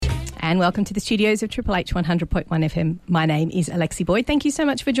And welcome to the studios of Triple H 100.1 FM. My name is Alexi Boyd. Thank you so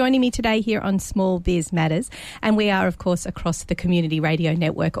much for joining me today here on Small Biz Matters. And we are, of course, across the Community Radio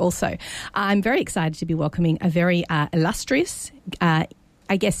Network also. I'm very excited to be welcoming a very illustrious, an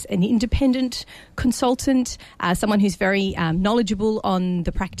independent consultant, someone who's very knowledgeable on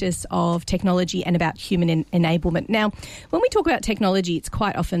the practice of technology and about human enablement. Now, when we talk about technology, it's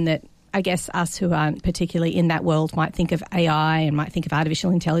quite often that I guess us who aren't particularly in that world might think of AI and might think of artificial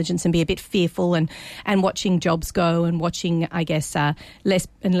intelligence and be a bit fearful and watching jobs go and watching, less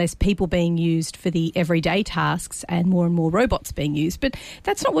and less people being used for the everyday tasks and more robots being used. But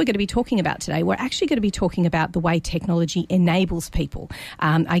that's not what we're going to be talking about today. We're actually going to be talking about the way technology enables people.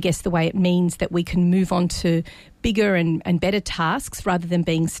 The way it means that we can move on to bigger and better tasks rather than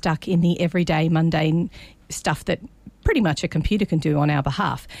being stuck in the everyday mundane stuff that pretty much a computer can do on our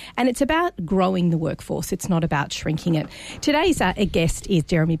behalf. And it's about growing the workforce. It's not about shrinking it. Today's guest is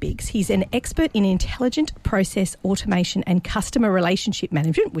Jeremy Biggs. He's an expert in intelligent process automation and customer relationship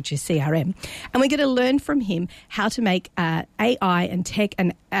management, which is CRM. And we're going to learn from him how to make AI and tech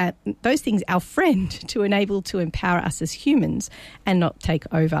and those things our friend to enable to empower us as humans and not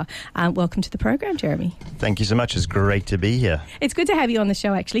take over. Welcome to the program, Jeremy. Thank you so much. It's great to be here. It's good to have you on the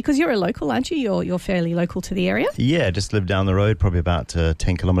show, actually, because you're a local, aren't you? You're fairly local to the area. Yeah, just live down the road, probably about 10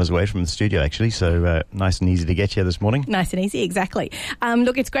 kilometres away from the studio, actually. So nice and easy to get here this morning. Nice and easy, exactly.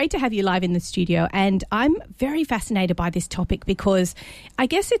 Look, it's great to have you live in the studio, and I'm very fascinated by this topic because I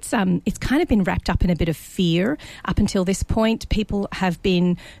guess it's kind of been wrapped up in a bit of fear up until this point. People have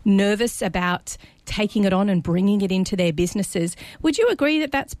been nervous about taking it on and bringing it into their businesses. Would you agree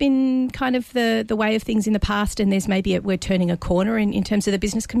that that's been kind of the way of things in the past, and there's maybe we're turning a corner in terms of the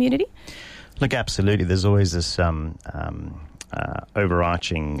business community? Look, absolutely. There's always this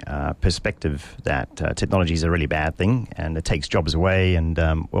overarching perspective that technology is a really bad thing and it takes jobs away. And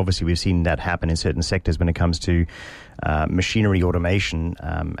obviously we've seen that happen in certain sectors when it comes to machinery automation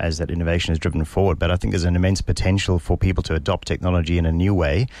as that innovation is driven forward. But I think there's an immense potential for people to adopt technology in a new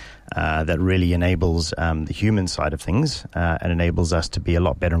way that really enables the human side of things and enables us to be a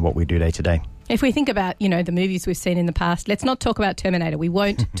lot better in what we do day to day. If we think about, the movies we've seen in the past, let's not talk about Terminator. We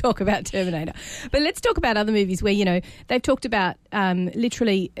won't talk about Terminator. But let's talk about other movies where, they've talked about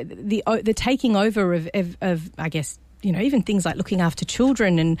literally the taking over of even things like looking after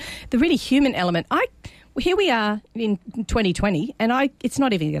children and the really human element. Here we are in 2020 and it's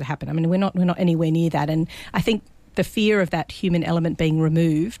not even going to happen. I mean, we're not anywhere near that. And I think the fear of that human element being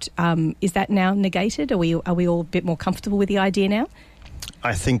removed, is that now negated? Are we all a bit more comfortable with the idea now?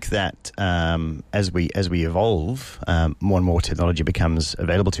 I think that as we evolve, more and more technology becomes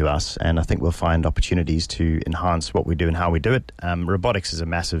available to us, and I think we'll find opportunities to enhance what we do and how we do it. Robotics is a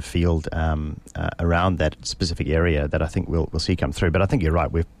massive field around that specific area that I think we'll see come through. But I think you're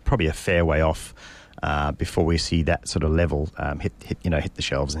right; we're probably a fair way off before we see that sort of level hit the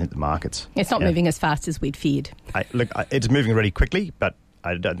shelves and hit the markets. It's not moving as fast as we'd feared. It's moving really quickly, but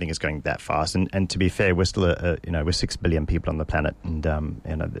I don't think it's going that fast. And to be fair, we're still we're 6 billion people on the planet, and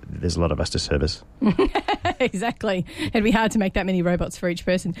there's a lot of us to service. Exactly. It'd be hard to make that many robots for each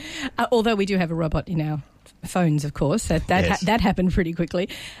person. Although we do have a robot in our phones, of course. That happened pretty quickly.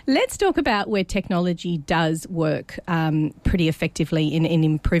 Let's talk about where technology does work pretty effectively in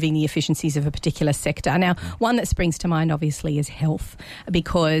improving the efficiencies of a particular sector. Now, one that springs to mind, obviously, is health,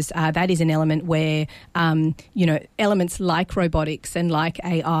 because that is an element where, elements like robotics and like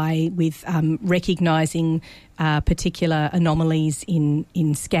AI with recognising particular anomalies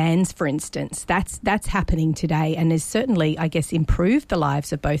in scans, for instance, that's happening today and has certainly, I guess, improved the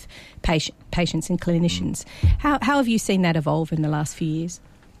lives of both patients and clinicians. How have you seen that evolve in the last few years?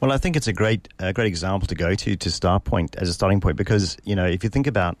 Well, I think it's a great example to go to as a starting point, because if you think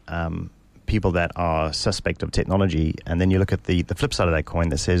about people that are suspect of technology, and then you look at the flip side of that coin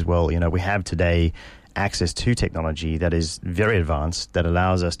that says, well, we have today access to technology that is very advanced, that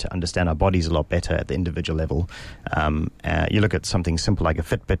allows us to understand our bodies a lot better at the individual level. You look at something simple like a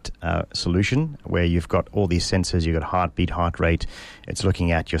Fitbit solution, where you've got all these sensors, you've got heartbeat, heart rate. It's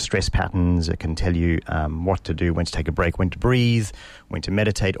looking at your stress patterns. It can tell you what to do, when to take a break, when to breathe, when to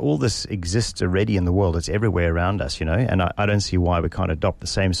meditate. All this exists already in the world. It's everywhere around us, and I don't see why we can't adopt the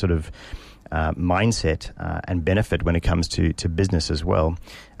same sort of mindset and benefit when it comes to business as well.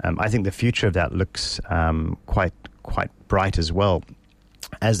 I think the future of that looks quite bright as well.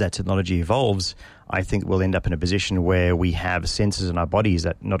 As that technology evolves, I think we'll end up in a position where we have sensors in our bodies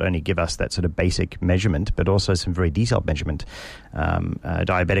that not only give us that sort of basic measurement, but also some very detailed measurement.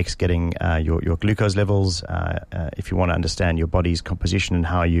 Diabetics getting your glucose levels, if you want to understand your body's composition and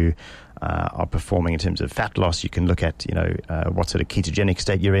how you are performing in terms of fat loss. You can look at, what sort of ketogenic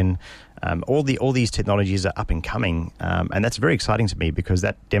state you're in. All these technologies are up and coming, and that's very exciting to me because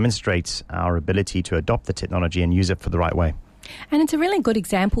that demonstrates our ability to adopt the technology and use it for the right way. And it's a really good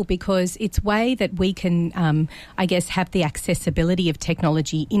example because it's a way that we can, have the accessibility of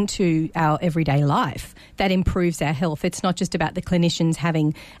technology into our everyday life that improves our health. It's not just about the clinicians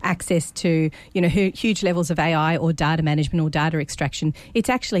having access to, huge levels of AI or data management or data extraction. It's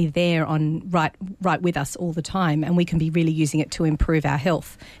actually there on right with us all the time, and we can be really using it to improve our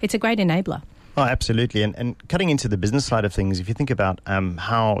health. It's a great enabler. Oh, absolutely. And cutting into the business side of things, if you think about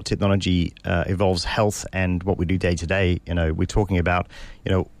how technology evolves health and what we do day to day, we're talking about,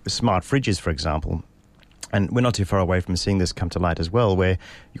 smart fridges, for example. And we're not too far away from seeing this come to light as well, where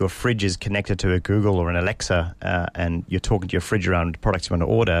your fridge is connected to a Google or an Alexa, and you're talking to your fridge around products you want to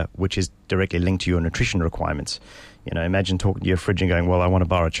order, which is directly linked to your nutrition requirements. Imagine talking to your fridge and going, well, I want to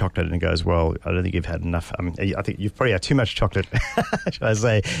bar of chocolate. And it goes, well, I don't think you've had enough. I think you've probably had too much chocolate, should I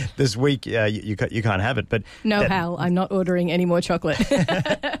say, this week. You can't have it. But Hal, I'm not ordering any more chocolate.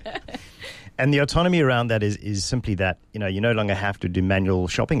 And the autonomy around that is simply that, you no longer have to do manual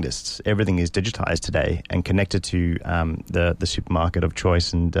shopping lists. Everything is digitized today and connected to the supermarket of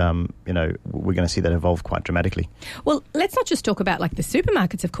choice. And, we're going to see that evolve quite dramatically. Well, let's not just talk about like the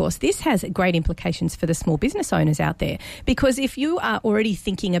supermarkets, of course. This has great implications for the small business owners out there, because if you are already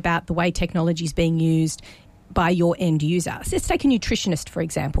thinking about the way technology is being used by your end user. So let's take a nutritionist, for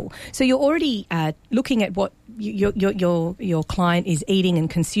example. So you're already looking at what your client is eating and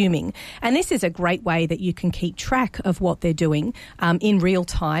consuming. And this is a great way that you can keep track of what they're doing in real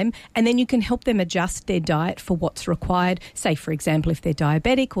time. And then you can help them adjust their diet for what's required. Say, for example, if they're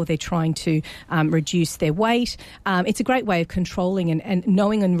diabetic or they're trying to reduce their weight. It's a great way of controlling and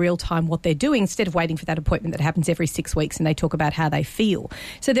knowing in real time what they're doing instead of waiting for that appointment that happens every 6 weeks and they talk about how they feel.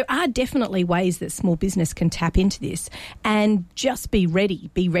 So there are definitely ways that small business can tap into this and just be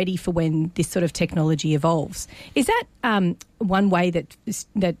ready for when this sort of technology evolves. Is that one way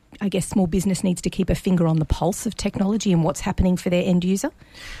that I guess small business needs to keep a finger on the pulse of technology and what's happening for their end user?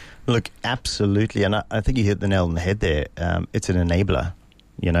 Look, absolutely. And I think you hit the nail on the head there. It's an enabler,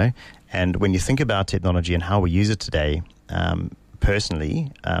 and when you think about technology and how we use it today,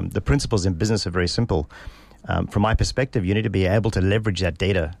 personally, the principles in business are very simple. From my perspective, you need to be able to leverage that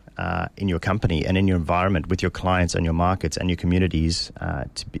data in your company and in your environment with your clients and your markets and your communities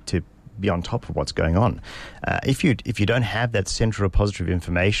to be on top of what's going on. If you don't have that central repository of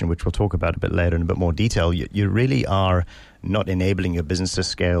information, which we'll talk about a bit later in a bit more detail, you really are not enabling your business to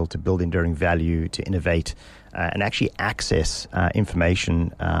scale, to build enduring value, to innovate, and actually access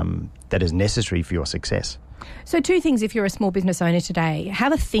information that is necessary for your success. So 2 things if you're a small business owner today.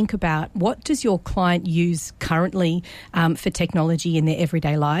 Have a think about what does your client use currently for technology in their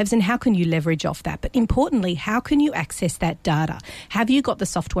everyday lives and how can you leverage off that? But importantly, how can you access that data? Have you got the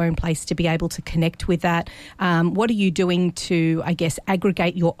software in place to be able to connect with that? What are you doing to,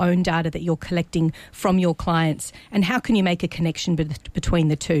 aggregate your own data that you're collecting from your clients? And how can you make a connection between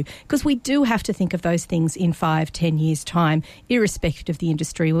the two? Because we do have to think of those things in 5-10 years' time, irrespective of the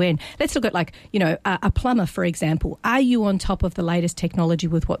industry we're in. Let's look at a plumber, for example. Are you on top of the latest technology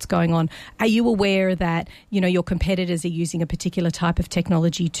with what's going on? Are you aware that, your competitors are using a particular type of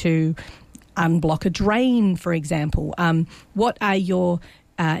technology to unblock a drain, for example? What are your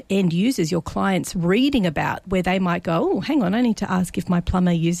end users, your clients, reading about where they might go, oh, hang on, I need to ask if my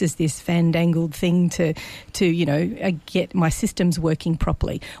plumber uses this fandangled thing to get my systems working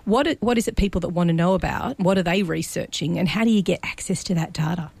properly. What is it people that want to know about? What are they researching? And how do you get access to that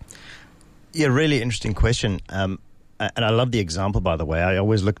data? Yeah, really interesting question. And I love the example, by the way. I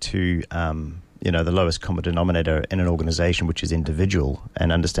always look to, the lowest common denominator in an organization, which is individual,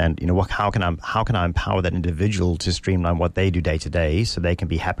 and understand, how can I empower that individual to streamline what they do day to day so they can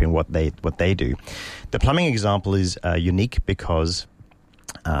be happy in what they do. The plumbing example is unique because,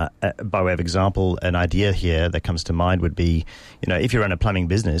 by way of example, an idea here that comes to mind would be, if you're in a plumbing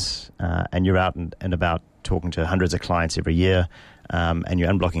business and you're out and about talking to hundreds of clients every year, and you're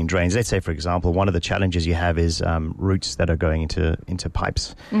unblocking drains. Let's say, for example, one of the challenges you have is roots that are going into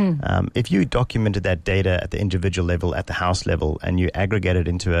pipes. If you documented that data at the individual level, at the house level, and you aggregate it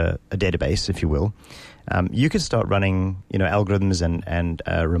into a database, if you will, you could start running, algorithms and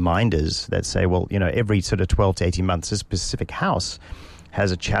reminders that say, well, every sort of 12 to 18 months, this specific house has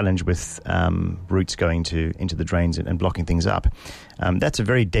a challenge with roots going into the drains and blocking things up. That's a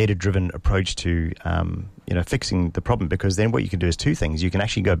very data-driven approach to fixing the problem, because then what you can do is 2 things. You can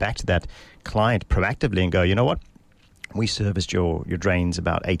actually go back to that client proactively and go, you know what? we serviced your drains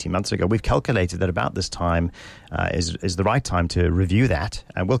about 18 months ago. We've calculated that about this time is the right time to review that.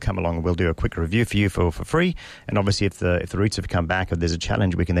 And we'll come along and we'll do a quick review for you for free. And obviously, if the roots have come back or there's a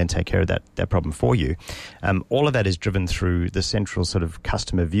challenge, we can then take care of that problem for you. All of that is driven through the central sort of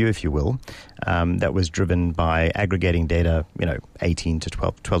customer view, if you will, that was driven by aggregating data, 18 to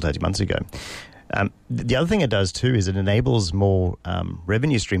 12 to 18 months ago. The other thing it does too is it enables more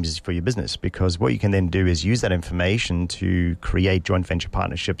revenue streams for your business, because what you can then do is use that information to create joint venture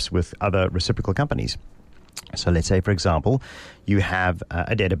partnerships with other reciprocal companies. So let's say, for example, you have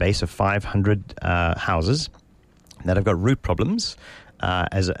a database of 500 houses that have got root problems.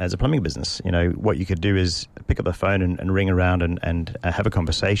 As a plumbing business, what you could do is pick up the phone and ring around and have a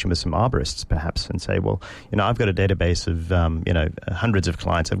conversation with some arborists, perhaps, and say, well, I've got a database of, hundreds of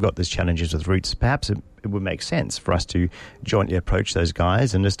clients. I've got these challenges with roots. Perhaps it would make sense for us to jointly approach those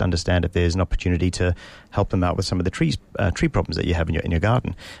guys and just understand if there's an opportunity to help them out with some of the tree problems that you have in your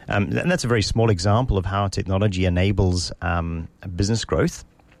garden. And that's a very small example of how technology enables business growth.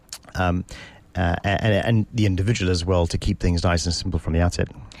 And the individual as well, to keep things nice and simple from the outset.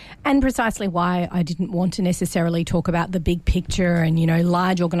 And precisely why I didn't want to necessarily talk about the big picture and,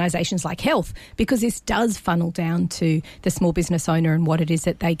 large organisations like health, because this does funnel down to the small business owner and what it is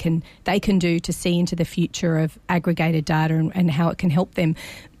that they can do to see into the future of aggregated data and how it can help them.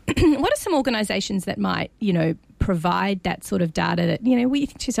 What are some organisations that might, provide that sort of data that, you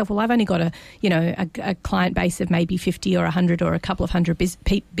think to yourself, well, I've only got a client base of maybe 50 or 100 or a couple of hundred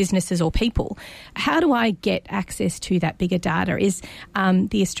businesses or people. How do I get access to that bigger data? Is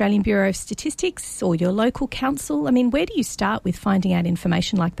the Australian Bureau of Statistics or your local council? I mean, where do you start with finding out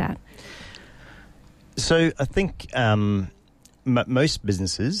information like that? So I think most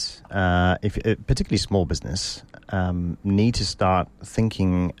businesses, particularly small business, need to start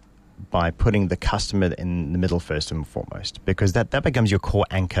thinking by putting the customer in the middle first and foremost, because that becomes your core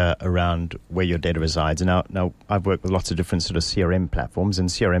anchor around where your data resides. And now I've worked with lots of different sort of CRM platforms, and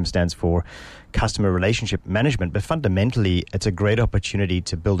CRM stands for Customer Relationship Management, but fundamentally it's a great opportunity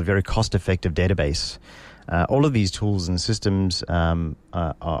to build a very cost-effective database. All of these tools and systems are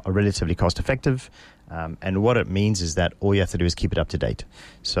relatively cost-effective. And what it means is that all you have to do is keep it up to date.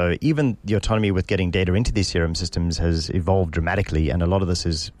 So even the autonomy with getting data into these CRM systems has evolved dramatically, and a lot of this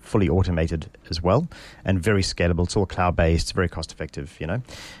is fully automated as well and very scalable. It's all cloud-based, very cost-effective,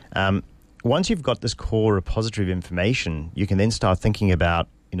 Once you've got this core repository of information, you can then start thinking about,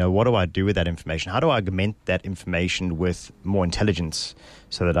 what do I do with that information? How do I augment that information with more intelligence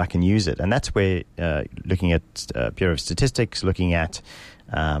so that I can use it? And that's where looking at Bureau of Statistics, looking at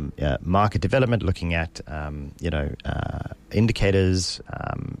market development, looking at indicators,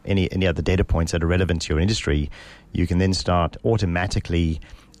 any other data points that are relevant to your industry, you can then start automatically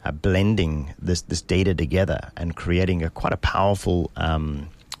blending this data together and creating quite a powerful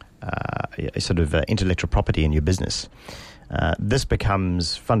intellectual property in your business. This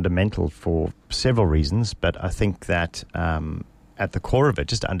becomes fundamental for several reasons, but I think that at the core of it,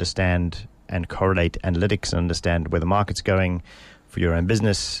 just to understand and correlate analytics and understand where the market's going for your own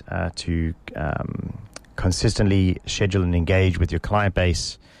business, to consistently schedule and engage with your client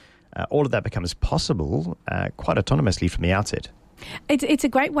base, all of that becomes possible quite autonomously from the outset. It's a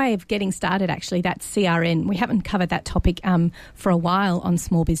great way of getting started, actually, that CRM. We haven't covered that topic for a while on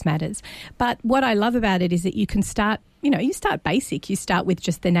Small Biz Matters. But what I love about it is that you can start, you start basic. You start with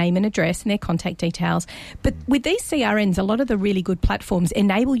just the name and address and their contact details. But with these CRMs, a lot of the really good platforms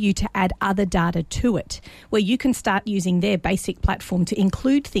enable you to add other data to it, where you can start using their basic platform to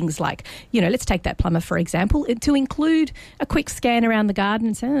include things like, let's take that plumber, for example, to include a quick scan around the garden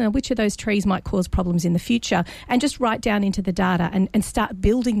and say, which of those trees might cause problems in the future, and just write down into the data and start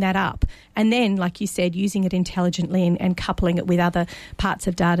building that up. And then, like you said, using it intelligently and coupling it with other parts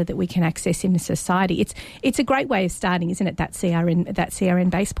of data that we can access in society. It's a great way of starting, isn't it, that CRM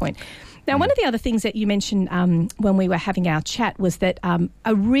base point. Now, one of the other things that you mentioned when we were having our chat was that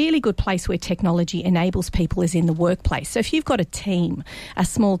a really good place where technology enables people is in the workplace. So if you've got a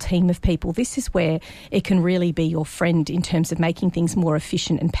small team of people, this is where it can really be your friend in terms of making things more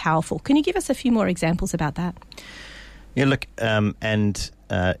efficient and powerful. Can you give us a few more examples about that? Yeah, look, in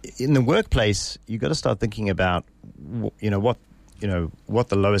the workplace, you've got to start thinking about, what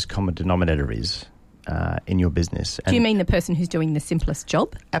the lowest common denominator is in your business. Do you mean the person who's doing the simplest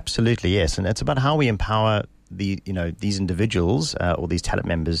job? Absolutely, yes. And it's about how we empower these individuals or these talent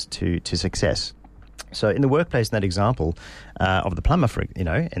members to success. So in the workplace, in that example of the plumber,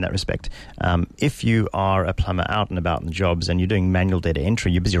 in that respect, if you are a plumber out and about in jobs and you're doing manual data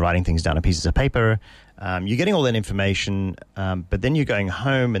entry, you're busy writing things down on pieces of paper, You're getting all that information, but then you're going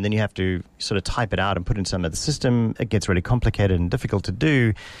home and then you have to sort of type it out and put it in some other system. It gets really complicated and difficult to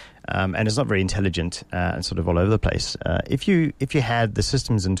do, and it's not very intelligent and sort of all over the place. If you had the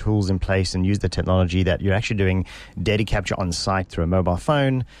systems and tools in place and use the technology that you're actually doing data capture on site through a mobile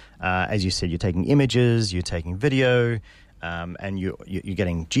phone, as you said, you're taking images, you're taking video, and you're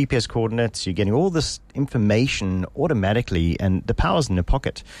getting GPS coordinates, you're getting all this information automatically, and the power's in your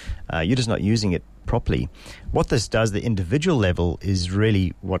pocket. You're just not using it properly. What this does, the individual level, is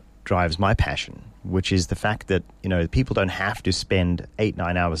really what drives my passion, which is the fact that, people don't have to spend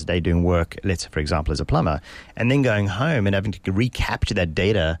 8-9 hours a day doing work, let's say, for example, as a plumber, and then going home and having to recapture that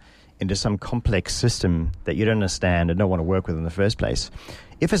data into some complex system that you don't understand and don't want to work with in the first place.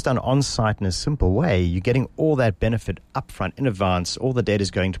 If it's done on-site in a simple way, you're getting all that benefit upfront in advance. All the data is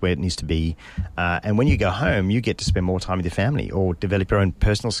going to where it needs to be. And when you go home, you get to spend more time with your family or develop your own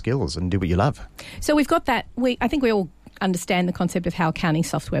personal skills and do what you love. So we've got that. I think we all understand the concept of how accounting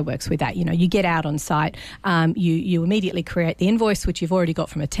software works with that. You get out on site, you immediately create the invoice, which you've already got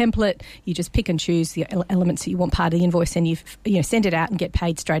from a template. You just pick and choose the elements that you want part of the invoice, and you send it out and get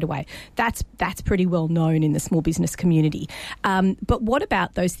paid straight away. That's pretty well known in the small business community. But what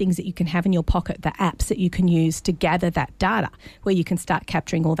about those things that you can have in your pocket, the apps that you can use to gather that data, where you can start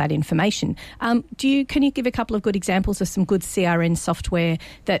capturing all that information? Can you give a couple of good examples of some good CRM software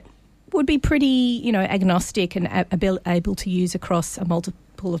that would be pretty, agnostic and able to use across a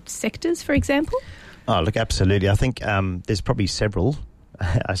multiple of sectors, for example? Oh, look, absolutely. I think there's probably several,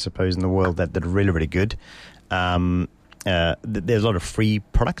 I suppose, in the world that are really, really good. There's a lot of free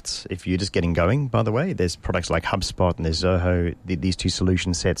products if you're just getting going, by the way. There's products like HubSpot and there's Zoho. These two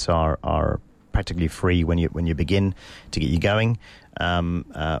solution sets are practically free when you begin to get you going.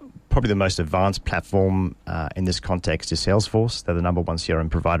 Probably the most advanced platform in this context is Salesforce. They're the number one CRM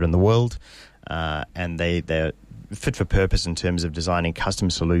provider in the world, and they're fit for purpose in terms of designing custom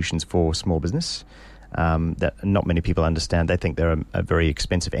solutions for small business that not many people understand. They think they're a very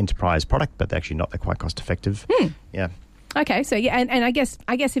expensive enterprise product, but they're actually not. They're quite cost effective. Yeah. Okay, so yeah, and I guess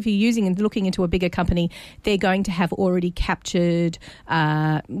if you're using and looking into a bigger company, they're going to have already captured,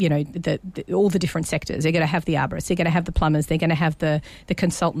 all the different sectors. They're going to have the arborists, they're going to have the plumbers, they're going to have the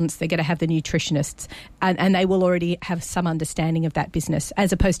consultants, they're going to have the nutritionists, and they will already have some understanding of that business,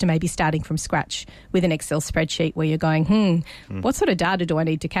 as opposed to maybe starting from scratch with an Excel spreadsheet where you're going, what sort of data do I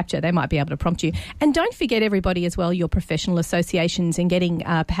need to capture? They might be able to prompt you. And don't forget, everybody, as well, your professional associations, and getting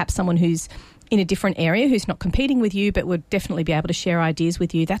perhaps someone who's in a different area, who's not competing with you but would definitely be able to share ideas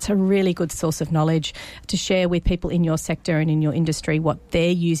with you. That's a really good source of knowledge to share with people in your sector and in your industry, what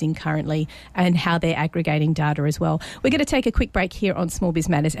they're using currently and how they're aggregating data as well. We're going to take a quick break here on Small Biz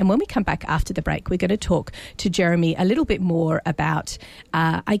Matters, and when we come back after the break, we're going to talk to Jeremy a little bit more about,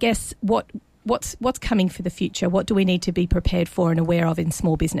 what's coming for the future. What do we need to be prepared for and aware of in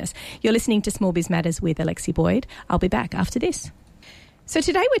small business? You're listening to Small Biz Matters with Alexi Boyd. I'll be back after this. So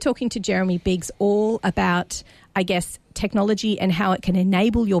today we're talking to Jeremy Biggs all about, technology and how it can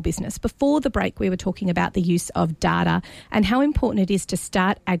enable your business. Before the break, we were talking about the use of data and how important it is to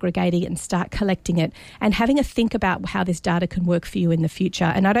start aggregating it and start collecting it and having a think about how this data can work for you in the future.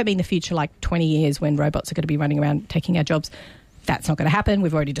 And I don't mean the future like 20 years when robots are going to be running around taking our jobs. That's not going to happen.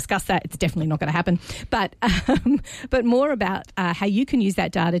 We've already discussed that. It's definitely not going to happen. But more about how you can use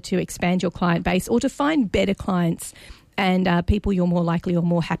that data to expand your client base or to find better clients and people you're more likely or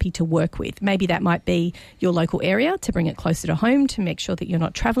more happy to work with. Maybe that might be your local area, to bring it closer to home, to make sure that you're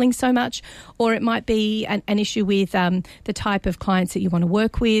not travelling so much. Or it might be an issue with the type of clients that you want to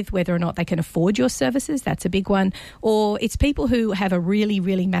work with, whether or not they can afford your services. That's a big one. Or it's people who have a really,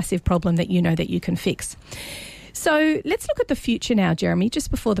 really massive problem that you know that you can fix. So let's look at the future now, Jeremy.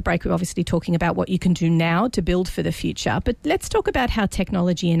 Just before the break, we're obviously talking about what you can do now to build for the future. But let's talk about how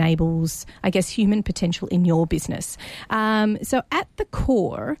technology enables, human potential in your business. So at the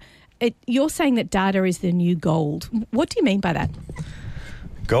core, you're saying that data is the new gold. What do you mean by that?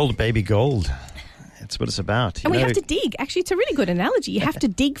 Gold, baby, gold. That's what it's about. And we have to dig. Actually, it's a really good analogy. You have to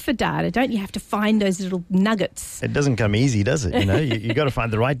dig for data, don't you? You have to find those little nuggets. It doesn't come easy, does it? You got to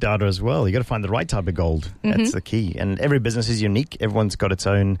find the right data as well. You got to find the right type of gold. That's the key. And every business is unique. Everyone's got its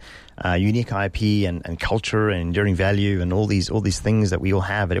own unique IP and culture and enduring value and all these things that we all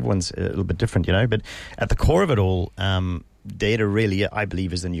have. But everyone's a little bit different, But at the core of it all, data really, I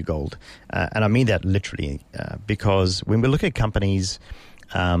believe, is the new gold. And I mean that literally because when we look at companies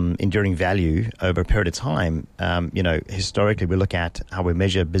enduring value over a period of time, historically we look at how we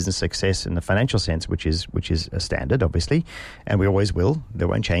measure business success in the financial sense, which is a standard, obviously, and we always will. They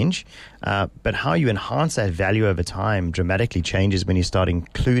won't change. But how you enhance that value over time dramatically changes when you start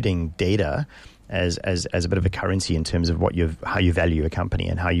including data as a bit of a currency in terms of how you value a company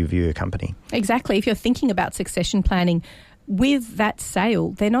and how you view a company. Exactly. If you're thinking about succession planning, with that sale,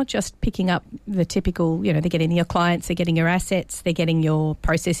 they're not just picking up the typical, they're getting your clients, they're getting your assets, they're getting your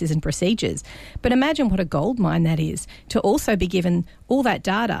processes and procedures. But imagine what a goldmine that is to also be given all that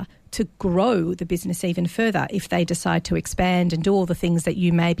data to grow the business even further if they decide to expand and do all the things that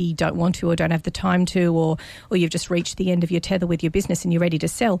you maybe don't want to or don't have the time to, or you've just reached the end of your tether with your business and you're ready to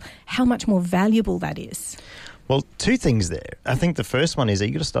sell. How much more valuable that is. Well, two things there. I think the first one is that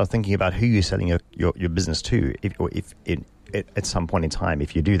you've got to start thinking about who you're selling your business to if at some point in time,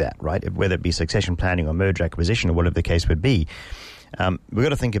 if you do that, right? Whether it be succession planning or merger acquisition or whatever the case would be. We've got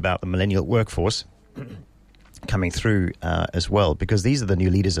to think about the millennial workforce coming through as well, because these are the new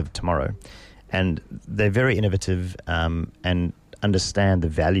leaders of tomorrow. And they're very innovative and understand the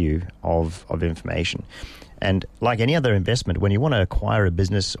value of information. And like any other investment, when you want to acquire a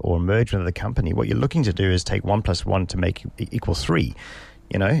business or merge with another company, what you're looking to do is take 1 + 1 to make equal 3,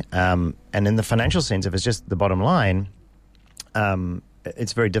 And in the financial sense, if it's just the bottom line,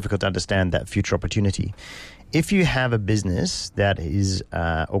 it's very difficult to understand that future opportunity. If you have a business that is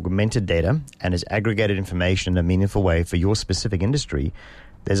augmented data and has aggregated information in a meaningful way for your specific industry,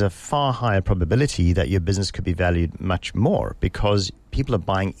 there's a far higher probability that your business could be valued much more because people are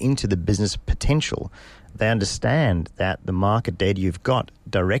buying into the business potential. They understand that the market data you've got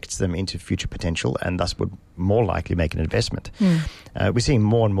directs them into future potential and thus would more likely make an investment. We're seeing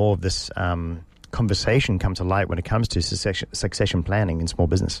more and more of this conversation come to light when it comes to succession planning in small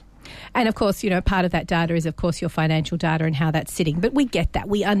business. And of course, part of that data is, of course, your financial data and how that's sitting. But we get that.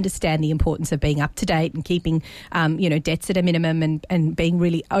 We understand the importance of being up to date and keeping, debts at a minimum and being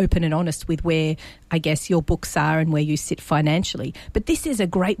really open and honest with where, I guess, your books are and where you sit financially. But this is a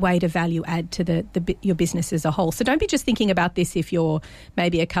great way to value add to your business as a whole. So don't be just thinking about this if you're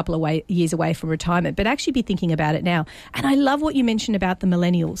maybe a couple of years away from retirement, but actually be thinking about it now. And I love what you mentioned about the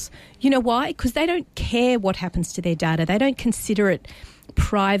millennials. You know why? Because they don't care what happens to their data. They don't consider it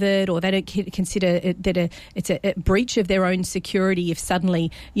private, or they don't consider it that it's a breach of their own security if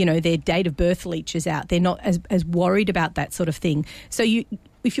suddenly their date of birth leaches out. They're not as worried about that sort of thing. So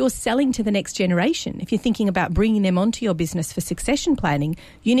if you're selling to the next generation, if you're thinking about bringing them onto your business for succession planning,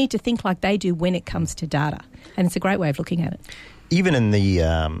 you need to think like they do when it comes to data, and it's a great way of looking at it. Even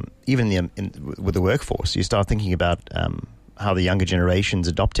with the workforce, you start thinking about how the younger generations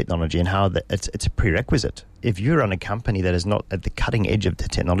adopt technology and how it's a prerequisite. If you run a company that is not at the cutting edge of the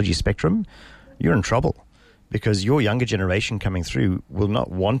technology spectrum, you're in trouble because your younger generation coming through will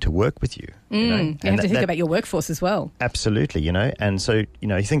not want to work with you. You have to think about your workforce as well. Absolutely, And so,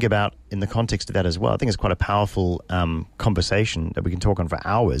 you think about in the context of that as well. I think it's quite a powerful conversation that we can talk on for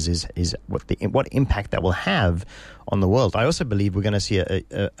hours is what impact that will have on the world. I also believe we're going to see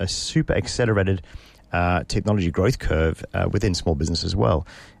a super accelerated technology growth curve within small business as well.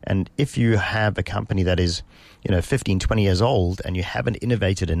 And if you have a company that is 15, 20 years old and you haven't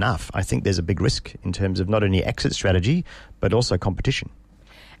innovated enough, I think there's a big risk in terms of not only exit strategy, but also competition.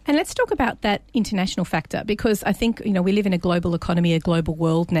 And let's talk about that international factor, because I think, we live in a global economy, a global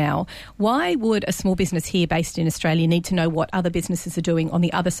world now. Why would a small business here based in Australia need to know what other businesses are doing on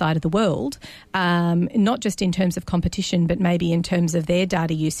the other side of the world, not just in terms of competition, but maybe in terms of their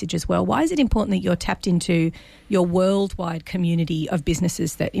data usage as well? Why is it important that you're tapped into your worldwide community of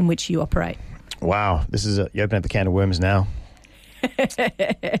businesses in which you operate? Wow, you open up the can of worms now.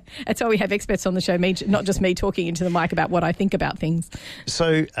 That's why we have experts on the show, not just me talking into the mic about what I think about things.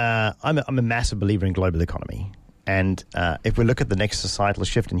 So I'm a massive believer in global economy. And if we look at the next societal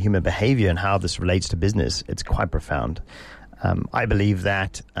shift in human behavior and how this relates to business, it's quite profound. I believe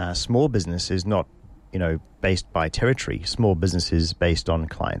that small business is not, based by territory. Small business is based on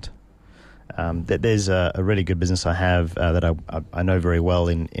client. There's a really good business I have that I know very well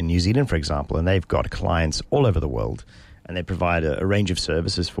in New Zealand, for example, and they've got clients all over the world. And they provide a range of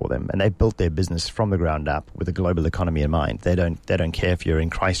services for them, and they've built their business from the ground up with a global economy in mind. They don't care if you're in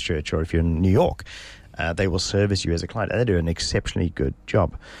Christchurch or if you're in New York. They will service you as a client, and they do an exceptionally good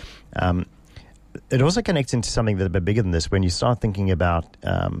job. It also connects into something that's a bit bigger than this. When you start thinking about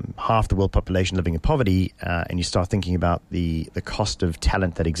half the world population living in poverty, and you start thinking about the cost of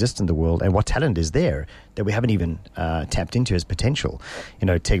talent that exists in the world and what talent is there that we haven't even tapped into as potential.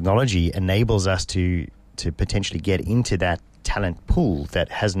 Technology enables us to potentially get into that talent pool that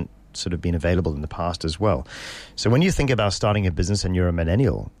hasn't sort of been available in the past as well. So when you think about starting a business and you're a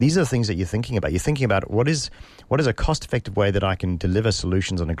millennial, these are the things that you're thinking about. You're thinking about what is a cost-effective way that I can deliver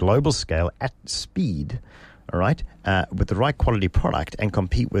solutions on a global scale at speed, all right, with the right quality product and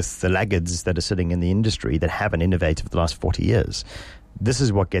compete with the laggards that are sitting in the industry that haven't innovated for the last 40 years. This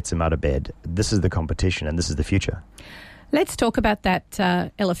is what gets them out of bed. This is the competition, and this is the future. Let's talk about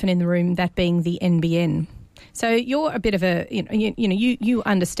that elephant in the room, that being the NBN. So you're a bit of a, you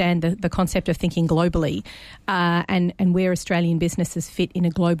understand the concept of thinking globally and where Australian businesses fit in a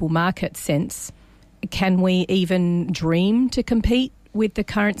global market sense. Can we even dream to compete with the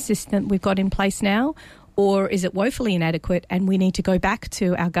current system we've got in place now? Or is it woefully inadequate and we need to go back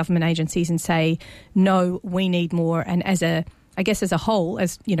to our government agencies and say, no, we need more? And as a whole,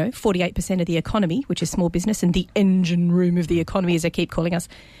 as 48% of the economy, which is small business and the engine room of the economy, as they keep calling us,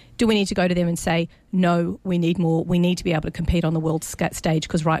 do we need to go to them and say, no, we need more, we need to be able to compete on the world stage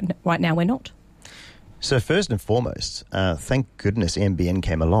because right now we're not? So first and foremost, thank goodness NBN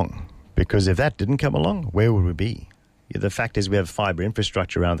came along, because if that didn't come along, where would we be? The fact is we have fibre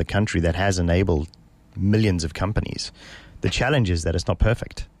infrastructure around the country that has enabled millions of companies. The challenge is that it's not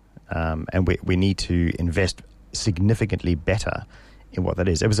perfect, and we need to invest significantly better in what that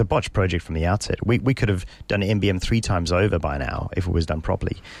is. It was a botched project from the outset. We could have done NBN 3 times over by now if it was done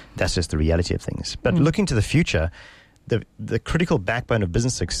properly. That's just the reality of things. But looking to the future, the critical backbone of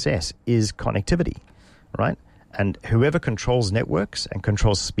business success is connectivity, right? And whoever controls networks and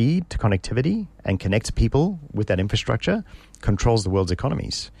controls speed to connectivity and connects people with that infrastructure controls the world's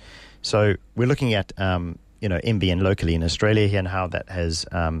economies. So we're looking at NBN locally in Australia here and how that has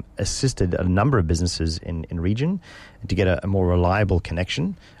assisted a number of businesses in region to get a more reliable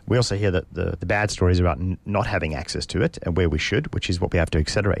connection. We also hear that the bad stories about not having access to it and where we should, which is what we have to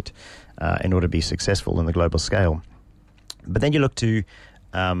accelerate in order to be successful in the global scale. But then you look to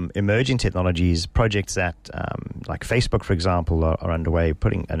emerging technologies, projects that like Facebook, for example, are underway,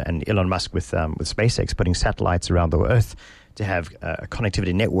 and Elon Musk with SpaceX putting satellites around the Earth to have a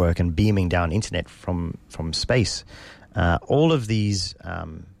connectivity network and beaming down internet from space. All of these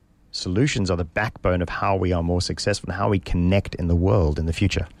solutions are the backbone of how we are more successful and how we connect in the world in the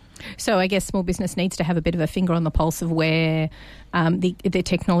future. So I guess small business needs to have a bit of a finger on the pulse of where the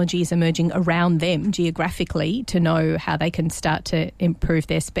technology is emerging around them geographically to know how they can start to improve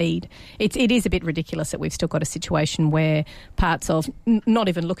their speed. It is a bit ridiculous that we've still got a situation where parts of, not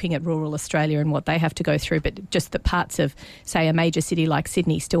even looking at rural Australia and what they have to go through, but just the parts of, say, a major city like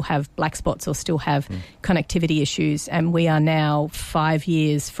Sydney still have black spots or still have connectivity issues. And we are now 5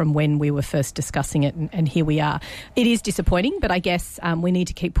 years from when we were first discussing it, and here we are. It is disappointing, but I guess we need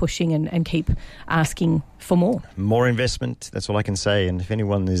to keep pushing and keep asking for more. More investment, that's all I can say. And if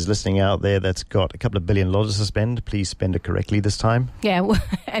anyone is listening out there that's got a couple of $1 billion to spend, please spend it correctly this time. Yeah, well,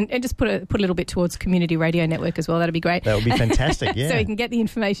 and just put a little bit towards community radio network as well. That'd be great. That would be fantastic, yeah. So we can get the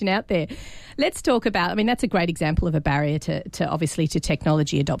information out there. Let's talk about, that's a great example of a barrier to obviously to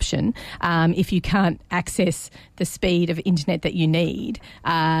technology adoption. If you can't access the speed of internet that you need.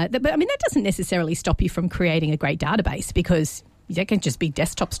 But that doesn't necessarily stop you from creating a great database, because that can just be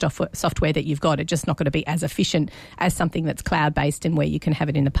desktop software that you've got. It's just not going to be as efficient as something that's cloud-based and where you can have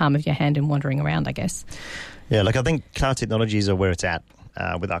it in the palm of your hand and wandering around, I guess. Yeah, I think cloud technologies are where it's at.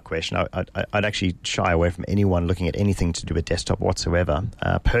 Without question, I'd actually shy away from anyone looking at anything to do with desktop whatsoever.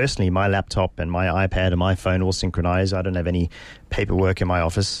 Personally, my laptop and my iPad and my phone all synchronize. I don't have any paperwork in my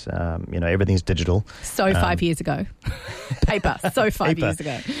office. Everything's digital. So 5 years ago. Paper. So 5 years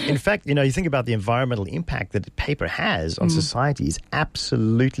ago. In fact, you think about the environmental impact that paper has on society is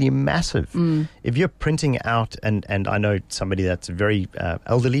absolutely massive. If you're printing out, and I know somebody that's very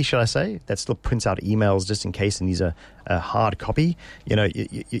elderly, shall I say, that still prints out emails just in case and these are a hard copy,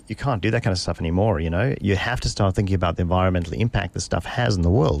 you can't do that kind of stuff anymore. You have to start thinking about the environmental impact this stuff has in the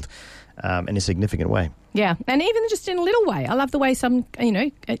world in a significant way. Yeah, and even just in a little way. I love the way some,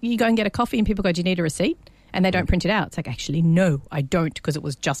 you go and get a coffee and people go, do you need a receipt? And they don't print it out. It's like, actually, no, I don't, because it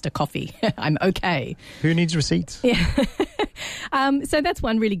was just a coffee. I'm okay. Who needs receipts? Yeah. So that's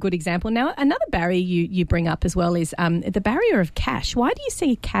one really good example. Now, another barrier you bring up as well is the barrier of cash. Why do you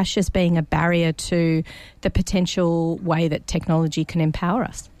see cash as being a barrier to the potential way that technology can empower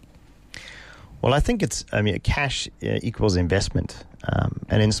us? Well, I think cash equals investment.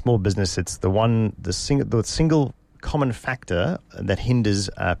 And in small business, it's the single common factor that hinders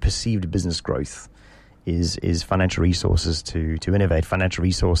perceived business growth. Is financial resources to innovate, financial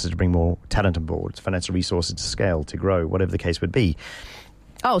resources to bring more talent on board, financial resources to scale, to grow, whatever the case would be.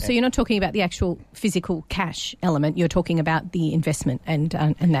 Oh, so you're not talking about the actual physical cash element. You're talking about the investment, and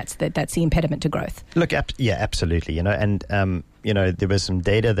that's the impediment to growth. Look, yeah, absolutely. And there was some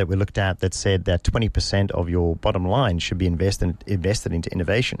data that we looked at that said that 20% of your bottom line should be invested into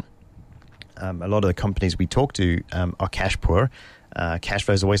innovation. A lot of the companies we talk to are cash poor. Cash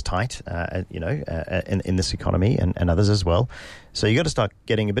flow is always tight, in this economy and others as well. So you got to start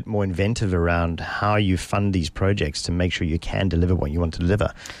getting a bit more inventive around how you fund these projects to make sure you can deliver what you want to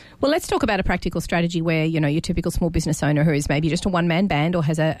deliver. Well, let's talk about a practical strategy where, your typical small business owner who is maybe just a one-man band or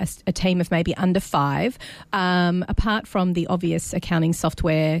has a team of maybe under 5, apart from the obvious accounting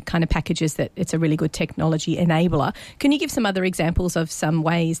software kind of packages that it's a really good technology enabler. Can you give some other examples of some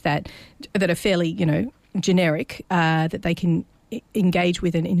ways that are fairly, generic, that they can engage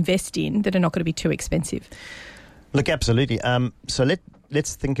with and invest in that are not going to be too expensive? Look, absolutely. So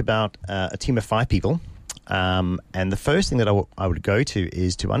let's think about a team of 5 people. And the first thing that I would go to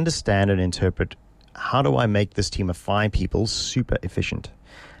is to understand and interpret, how do I make this team of 5 people super efficient?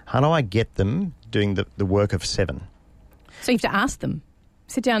 How do I get them doing the work of 7? So you have to ask them.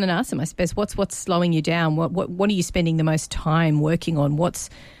 Sit down and ask them, I suppose, what's slowing you down? What are you spending the most time working on? What's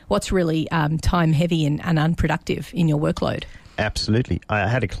really time heavy and unproductive in your workload? Absolutely. I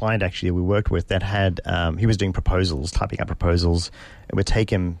had a client actually we worked with that had, he was doing proposals, typing up proposals. It would take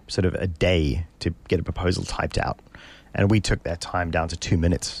him sort of a day to get a proposal typed out. And we took that time down to 2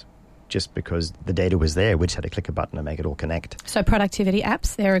 minutes just because the data was there. We just had to click a button and make it all connect. So productivity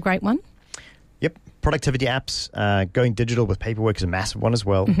apps, they're a great one? Yep. Productivity apps, going digital with paperwork is a massive one as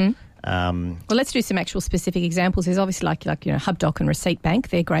well. Mm-hmm. Well, let's do some actual specific examples. There's obviously like HubDoc and Receipt Bank.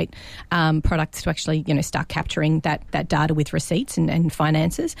 They're great products to actually start capturing that data with receipts and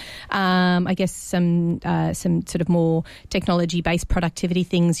finances. I guess some sort of more technology-based productivity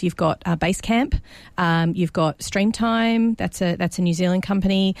things. You've got Basecamp. You've got Streamtime. That's a New Zealand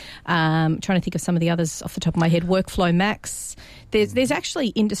company. Trying to think of some of the others off the top of my head. Workflow Max. There's actually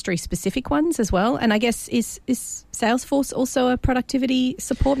industry-specific ones as well. And I guess is Salesforce also a productivity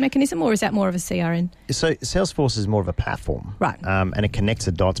support mechanism, or is that more of a CRM? So Salesforce is more of a platform. Right. And it connects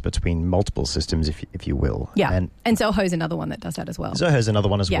the dots between multiple systems, if you will. Yeah. And Zoho is another one that does that as well. Zoho is another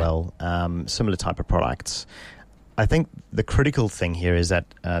one as well. Similar type of products. I think the critical thing here is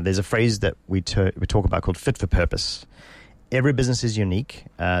that there's a phrase that we talk about called fit for purpose. Every business is unique.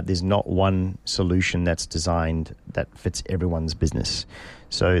 There's not one solution that's designed that fits everyone's business.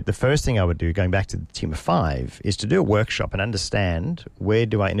 So the first thing I would do, going back to the team of 5, is to do a workshop and understand where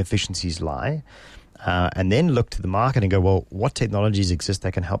do our inefficiencies lie, and then look to the market and go, well, what technologies exist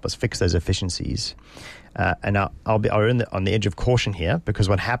that can help us fix those efficiencies? And I'll be on the edge of caution here, because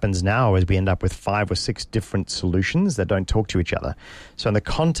what happens now is we end up with 5 or 6 different solutions that don't talk to each other. So in the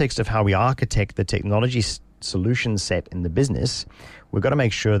context of how we architect the technology solution set in the business, we've got to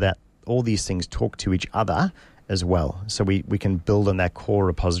make sure that all these things talk to each other as well. So we can build on that core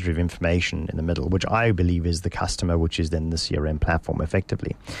repository of information in the middle, which I believe is the customer, which is then the CRM platform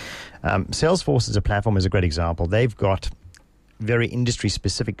effectively. Salesforce as a platform is a great example. They've got very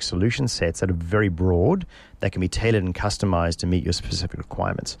industry-specific solution sets that are very broad, that can be tailored and customized to meet your specific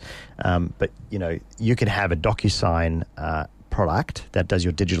requirements. But you could have a DocuSign product that does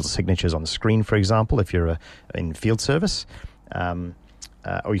your digital signatures on the screen, for example, if you're in field service,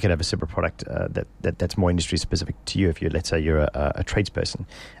 or you could have a separate product that's more industry specific to you if let's say you're a tradesperson.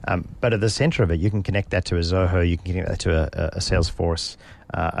 But at the center of it, you can connect that to a Zoho, you can connect that to a Salesforce,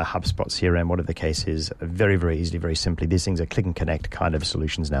 a HubSpot CRM, whatever the case is, very, very easily, very simply. These things are click and connect kind of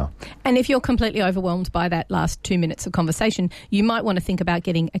solutions now. And if you're completely overwhelmed by that last 2 minutes of conversation, you might want to think about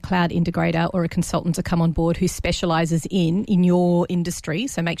getting a cloud integrator or a consultant to come on board who specialises in your industry.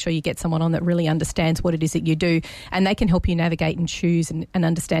 So make sure you get someone on that really understands what it is that you do, and they can help you navigate and choose and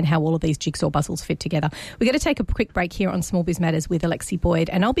understand how all of these jigsaw puzzles fit together. We're going to take a quick break here on Small Biz Matters with Alexi Boyd,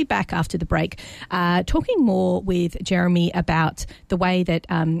 and I'll be back after the break talking more with Jeremy about the way that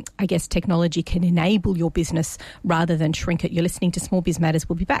I guess technology can enable your business rather than shrink it. You're listening to Small Biz Matters.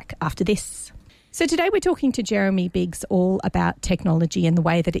 We'll be back after this. So today we're talking to Jeremy Biggs all about technology and the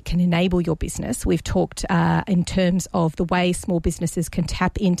way that it can enable your business. We've talked in terms of the way small businesses can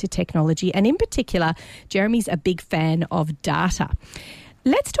tap into technology, and in particular, Jeremy's a big fan of data.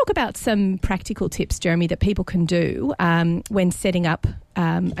 Let's talk about some practical tips, Jeremy, that people can do when setting up,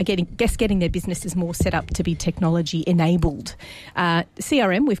 getting their businesses more set up to be technology enabled.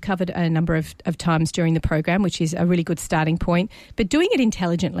 CRM, we've covered a number of times during the program, which is a really good starting point. But doing it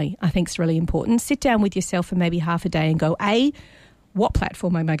intelligently, I think, is really important. Sit down with yourself for maybe half a day and go, what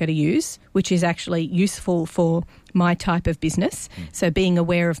platform am I going to use, which is actually useful for my type of business? So being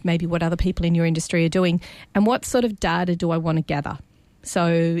aware of maybe what other people in your industry are doing, and what sort of data do I want to gather? So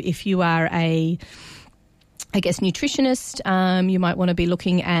if you are nutritionist, you might want to be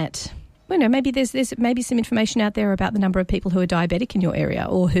looking at, maybe there's maybe some information out there about the number of people who are diabetic in your area,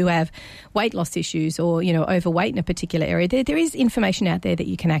 or who have weight loss issues, or, overweight in a particular area. There is information out there that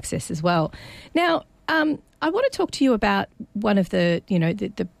you can access as well. Now, I want to talk to you about one of the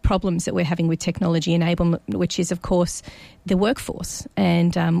problems that we're having with technology enablement, which is, of course, the workforce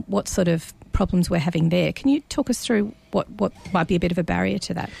and what sort of problems we're having there. Can you talk us through what might be a bit of a barrier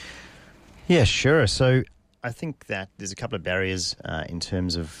to that? Yeah, sure. So I think that there's a couple of barriers in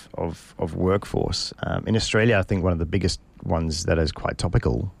terms of workforce. In Australia, I think one of the biggest ones that is quite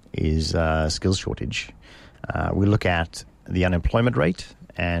topical is skills shortage. We look at the unemployment rate,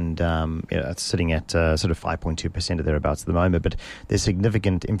 and it's sitting at sort of 5.2% or thereabouts at the moment, but there's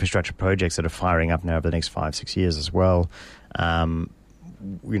significant infrastructure projects that are firing up now over the next 5-6 years as well. The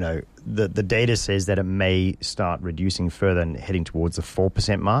data says that it may start reducing further and heading towards the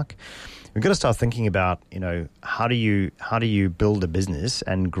 4% mark. We've got to start thinking about, how do you build a business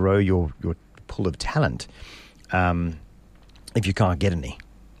and grow your pool of talent if you can't get any,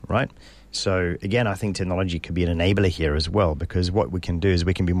 right? So again, I think technology could be an enabler here as well, because what we can do is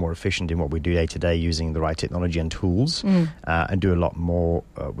we can be more efficient in what we do day to day using the right technology and tools and do a lot more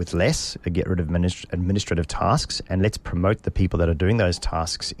with less, get rid of administrative tasks, and let's promote the people that are doing those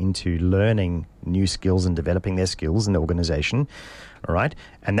tasks into learning new skills and developing their skills in the organization. All right.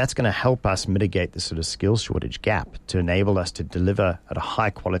 And that's going to help us mitigate the sort of skills shortage gap to enable us to deliver at a high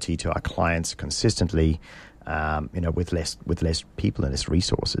quality to our clients consistently, with less people and less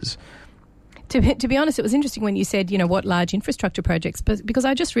resources. To be honest, it was interesting when you said, what large infrastructure projects, because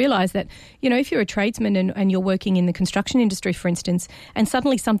I just realised that, if you're a tradesman and you're working in the construction industry, for instance, and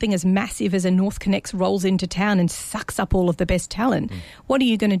suddenly something as massive as a NorthConnex rolls into town and sucks up all of the best talent, what are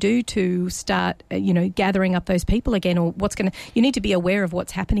you going to do to start, gathering up those people again? Or you need to be aware of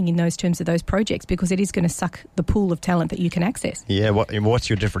what's happening in those terms of those projects, because it is going to suck the pool of talent that you can access. Yeah, what's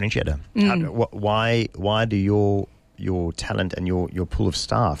your differentiator? Why do your talent and your pool of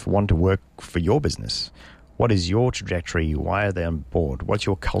staff want to work for your business? What is your trajectory? Why are they on board? What's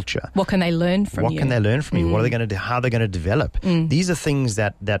your culture? What can they learn from you? What can they learn from you? What are they going to do? How are they going to develop? These are things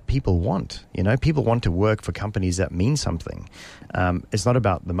that people want. People want to work for companies that mean something. It's not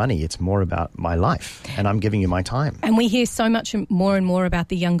about the money. It's more about my life, and I'm giving you my time. And we hear so much more and more about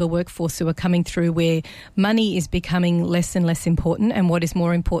the younger workforce who are coming through, where money is becoming less and less important, and what is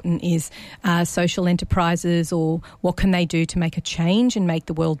more important is social enterprises, or what can they do to make a change and make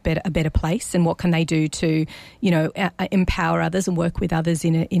the world a better place, and what can they do to empower others and work with others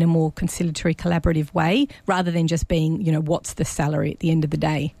in a more conciliatory, collaborative way, rather than just being, what's the salary at the end of the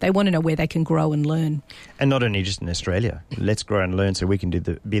day. They want to know where they can grow and learn. And not only just in Australia. Let's grow and learn so we can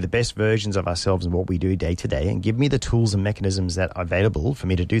be the best versions of ourselves in what we do day to day, and give me the tools and mechanisms that are available for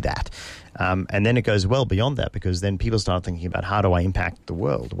me to do that. And then it goes well beyond that, because then people start thinking about, how do I impact the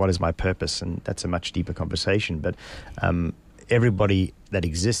world? What is my purpose? And that's a much deeper conversation. But everybody that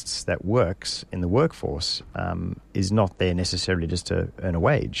exists, that works in the workforce, is not there necessarily just to earn a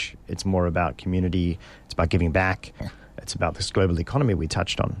wage. It's more about community. It's about giving back. It's about this global economy we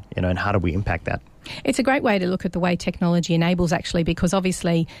touched on, and how do we impact that? It's a great way to look at the way technology enables, actually, because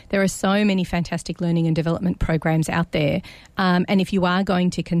obviously there are so many fantastic learning and development programs out there. And if you are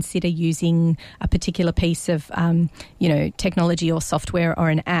going to consider using a particular piece of, technology or software or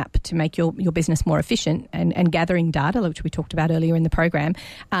an app to make your business more efficient and gathering data, which we talked about earlier in the program,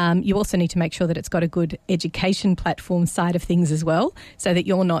 you also need to make sure that it's got a good education platform side of things as well, so that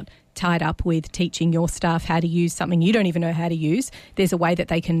you're not tied up with teaching your staff how to use something you don't even know how to use. There's a way that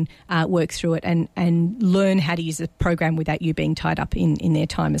they can work through it and learn how to use a program without you being tied up in their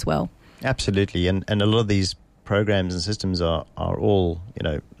time as well. Absolutely. And a lot of these programs and systems are all,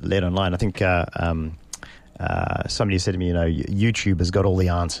 led online. I think somebody said to me, YouTube has got all the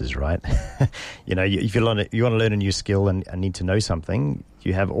answers, right? If you want to learn a new skill and need to know something,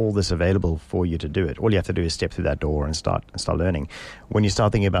 you have all this available for you to do it. All you have to do is step through that door and start learning. When you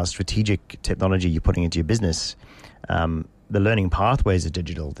start thinking about strategic technology you're putting into your business, the learning pathways are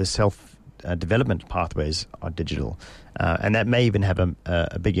digital. The self-development pathways are digital. And that may even have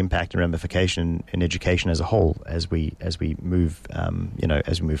a big impact and ramification in education as a whole as we move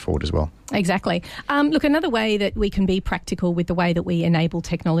as we move forward as well. Exactly. Look, another way that we can be practical with the way that we enable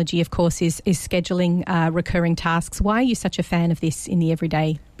technology, of course, is scheduling recurring tasks. Why are you such a fan of this in the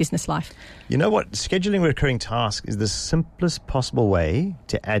everyday business life? You know what? Scheduling recurring tasks is the simplest possible way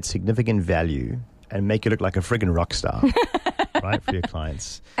to add significant value and make you look like a friggin' rock star. Right, for your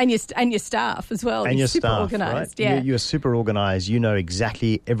clients. And your staff as well. And you're your super staff, organised. Right? Yeah. You're super organised. You know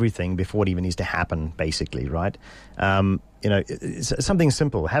exactly everything before it even needs to happen, basically, right? It's something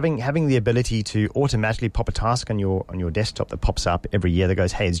simple. Having the ability to automatically pop a task on your desktop that pops up every year that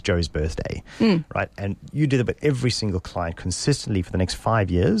goes, hey, it's Joe's birthday, right? And you do that with every single client consistently for the next 5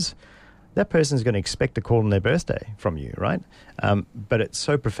 years. that person's going to expect a call on their birthday from you, right? But it's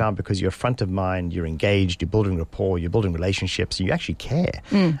so profound because you're front of mind, you're engaged, you're building rapport, you're building relationships, you actually care.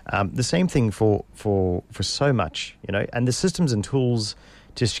 The same thing for so much, and the systems and tools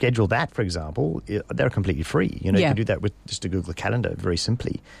to schedule that, for example, they're completely free. You can do that with just a Google Calendar very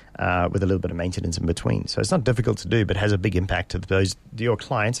simply, with a little bit of maintenance in between. So it's not difficult to do, but has a big impact to your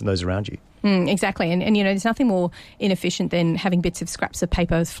clients and those around you. Exactly. And there's nothing more inefficient than having bits of scraps of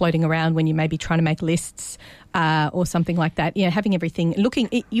paper floating around when you may be trying to make lists or something like that. Having everything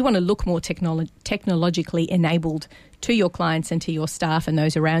you want to look more technologically enabled to your clients and to your staff and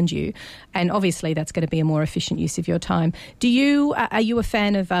those around you. And obviously that's going to be a more efficient use of your time. Are you a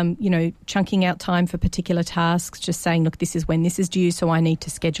fan of, chunking out time for particular tasks, just saying, look, this is when this is due, so I need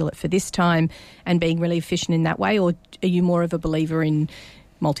to schedule it for this time, and being really efficient in that way? Or are you more of a believer in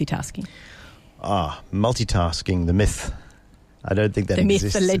multitasking? Multitasking, the myth. I don't think that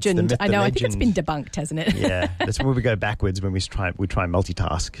exists. The myth, the legend. The myth, I know. the I think it's been debunked, hasn't it? Yeah, that's where we go backwards when we try and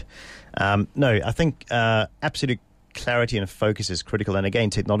multitask. No, I think absolute clarity and focus is critical. And again,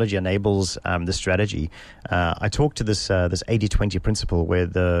 technology enables the strategy. I talk to this 80-20 principle, where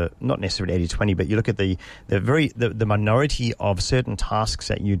not necessarily 80-20, but you look at the minority of certain tasks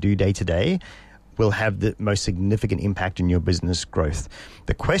that you do day to day will have the most significant impact in your business growth.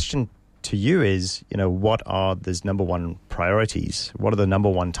 The question to you is, what are those number one priorities? What are the number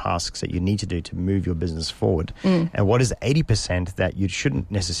one tasks that you need to do to move your business forward? And what is the 80% that you shouldn't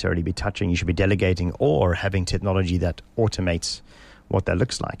necessarily be touching? You should be delegating or having technology that automates what that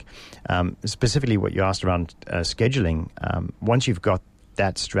looks like. Specifically, what you asked around scheduling, once you've got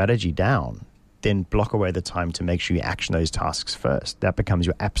that strategy down, then block away the time to make sure you action those tasks first. That becomes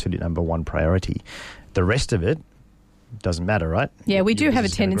your absolute number one priority. The rest of it doesn't matter, right? Yeah, we do have a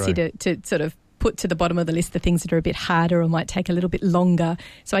tendency to sort of put to the bottom of the list the things that are a bit harder or might take a little bit longer.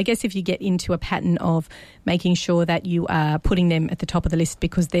 So I guess if you get into a pattern of making sure that you are putting them at the top of the list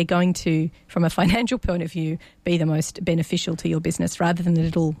because they're going to, from a financial point of view, be the most beneficial to your business, rather than the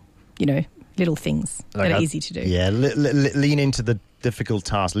little things that are easy to do. Yeah, lean into the difficult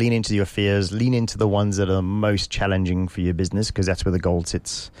tasks, lean into your fears, lean into the ones that are most challenging for your business, because that's where the gold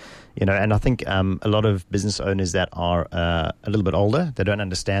sits. And I think a lot of business owners that are a little bit older, they don't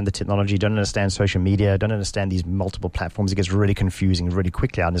understand the technology, don't understand social media, don't understand these multiple platforms. It gets really confusing really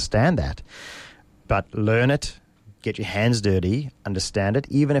quickly. I understand that. But learn it, get your hands dirty, understand it,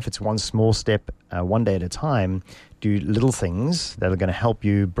 even if it's one small step, one day at a time. Do little things that are going to help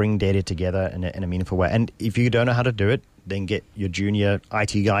you bring data together in a meaningful way. And if you don't know how to do it, then get your junior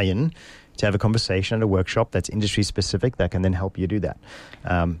IT guy in to have a conversation at a workshop that's industry specific that can then help you do that.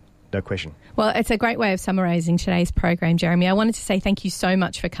 No question. Well, it's a great way of summarising today's program, Jeremy. I wanted to say thank you so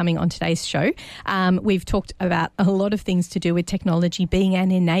much for coming on today's show. We've talked about a lot of things to do with technology being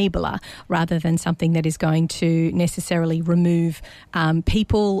an enabler rather than something that is going to necessarily remove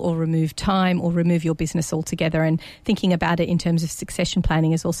people or remove time or remove your business altogether. And thinking about it in terms of succession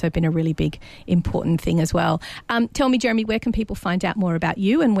planning has also been a really big, important thing as well. Tell me, Jeremy, where can people find out more about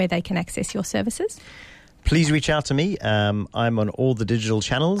you and where they can access your services? Please reach out to me. I'm on all the digital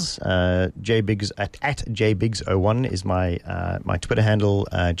channels. JBiggs at JBiggs01 is my Twitter handle.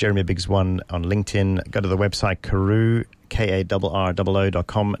 Jeremy Biggs1 on LinkedIn. Go to the website karoo.com.au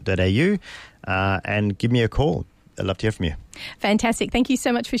and give me a call. I'd love to hear from you. Fantastic. Thank you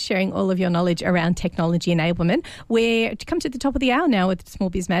so much for sharing all of your knowledge around technology enablement. We're come to the top of the hour now with Small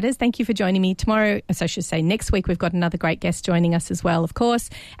Biz Matters. Thank you for joining me tomorrow. So I should say next week, we've got another great guest joining us as well, of course.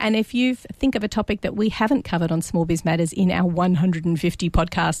 And if you think of a topic that we haven't covered on Small Biz Matters in our 150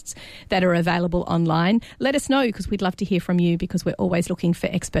 podcasts that are available online, let us know, because we'd love to hear from you, because we're always looking for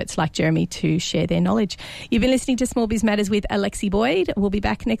experts like Jeremy to share their knowledge. You've been listening to Small Biz Matters with Alexi Boyd. We'll be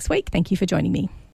back next week. Thank you for joining me.